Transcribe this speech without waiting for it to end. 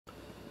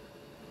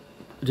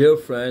Dear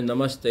friend,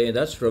 namaste.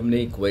 That's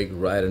Ramneek wake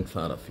right in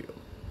front of you.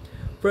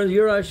 Friends,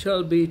 here I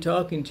shall be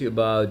talking to you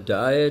about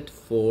diet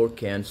for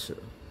cancer.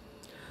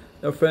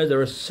 Now, friends, there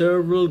are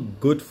several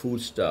good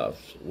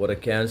foodstuffs what a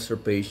cancer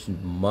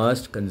patient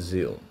must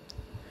consume.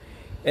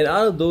 And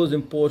out of those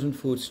important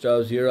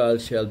foodstuffs, here I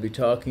shall be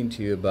talking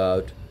to you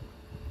about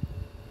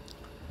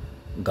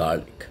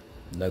garlic.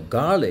 Now,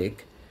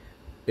 garlic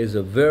is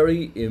a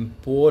very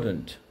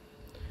important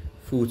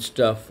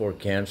foodstuff for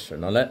cancer.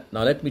 Now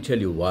let me tell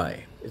you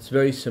why. It's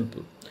very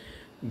simple.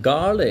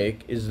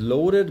 Garlic is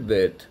loaded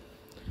with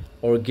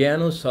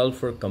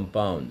organosulfur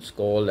compounds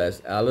called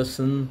as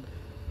allicin,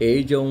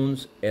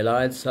 azones,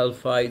 allyl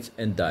sulfides,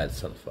 and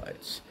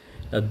disulfides.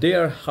 Now they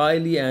are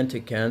highly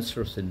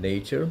anti-cancerous in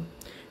nature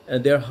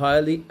and they're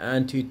highly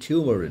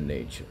anti-tumor in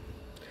nature.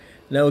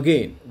 Now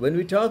again, when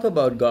we talk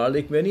about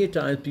garlic, many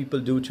times people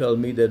do tell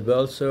me that,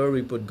 well, sir,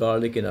 we put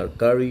garlic in our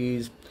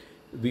curries,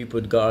 we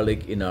put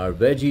garlic in our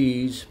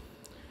veggies,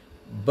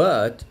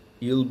 but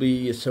you'll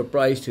be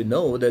surprised to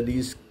know that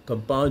these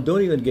compounds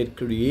don't even get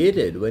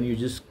created when you're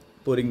just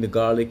putting the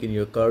garlic in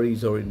your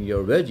curries or in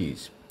your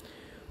veggies.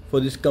 For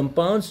these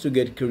compounds to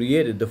get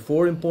created, the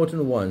four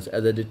important ones,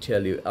 as I did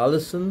tell you,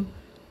 allicin,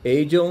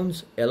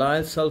 azones,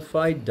 allyl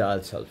sulfide,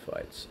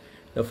 disulfides.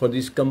 Now for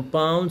these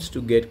compounds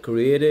to get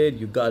created,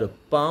 you got to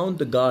pound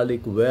the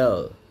garlic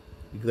well.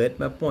 You get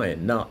my point?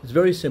 Now, it's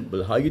very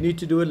simple. How you need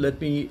to do it, let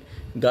me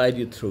guide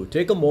you through.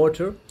 Take a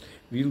mortar.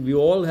 We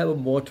all have a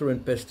mortar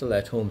and pestle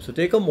at home. So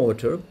take a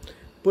mortar,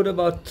 put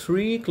about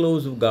 3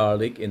 cloves of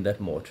garlic in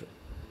that mortar.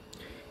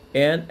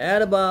 And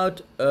add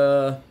about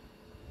a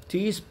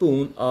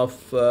teaspoon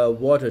of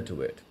water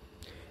to it.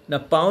 Now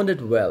pound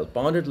it well.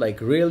 Pound it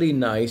like really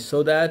nice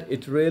so that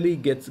it really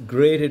gets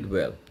grated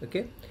well.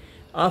 Okay?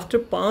 After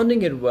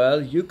pounding it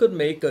well, you could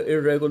make an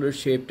irregular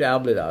shaped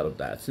tablet out of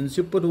that. Since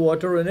you put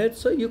water in it,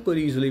 so you could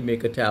easily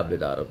make a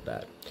tablet out of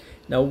that.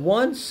 Now,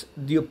 once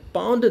you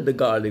pounded the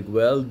garlic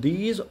well,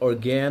 these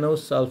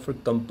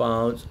organosulfur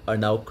compounds are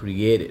now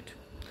created.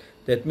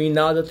 That means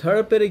now the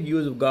therapeutic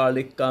use of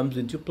garlic comes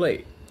into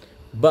play.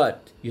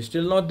 But you're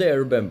still not there,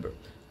 remember.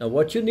 Now,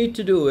 what you need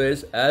to do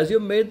is, as you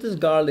made this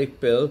garlic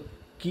pill,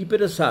 keep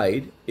it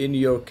aside in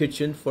your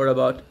kitchen for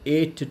about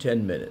 8 to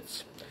 10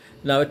 minutes.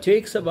 Now, it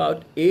takes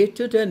about 8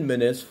 to 10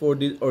 minutes for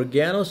the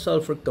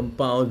organosulfur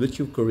compound which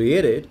you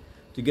created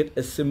to get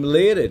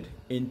assimilated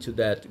into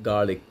that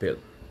garlic pill.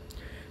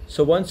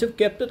 So once you've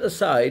kept it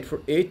aside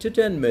for 8 to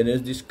 10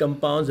 minutes, these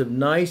compounds have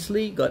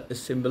nicely got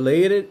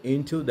assimilated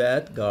into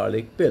that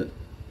garlic pill.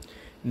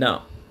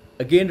 Now,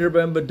 again,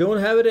 remember, don't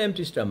have it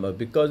empty stomach,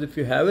 because if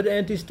you have it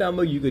empty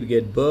stomach, you could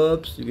get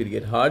burps, you could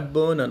get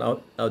heartburn, and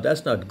now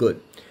that's not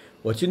good.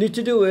 What you need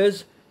to do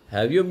is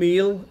have your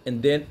meal,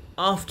 and then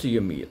after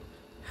your meal,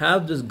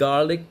 have this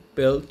garlic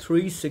pill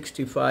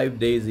 365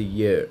 days a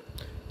year.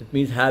 That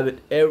means have it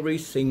every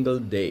single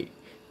day.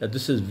 Now,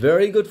 this is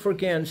very good for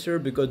cancer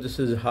because this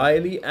is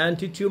highly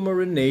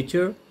anti-tumor in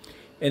nature.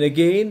 And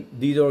again,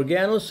 these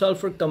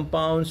organosulfur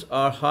compounds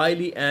are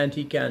highly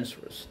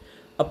anti-cancerous.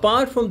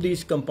 Apart from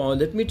these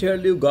compounds, let me tell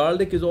you,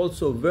 garlic is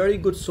also a very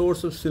good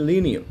source of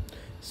selenium.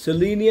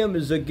 Selenium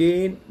is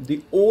again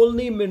the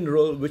only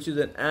mineral which is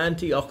an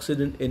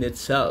antioxidant in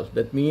itself.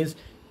 That means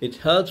it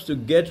helps to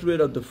get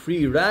rid of the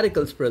free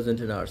radicals present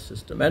in our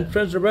system. And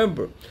friends,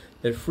 remember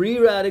that free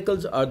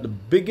radicals are the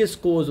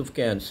biggest cause of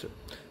cancer.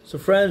 So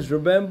friends,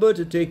 remember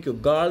to take your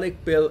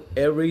garlic pill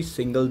every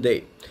single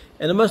day.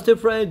 And namaste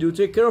friends, do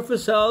take care of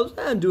yourselves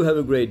and do have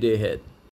a great day ahead.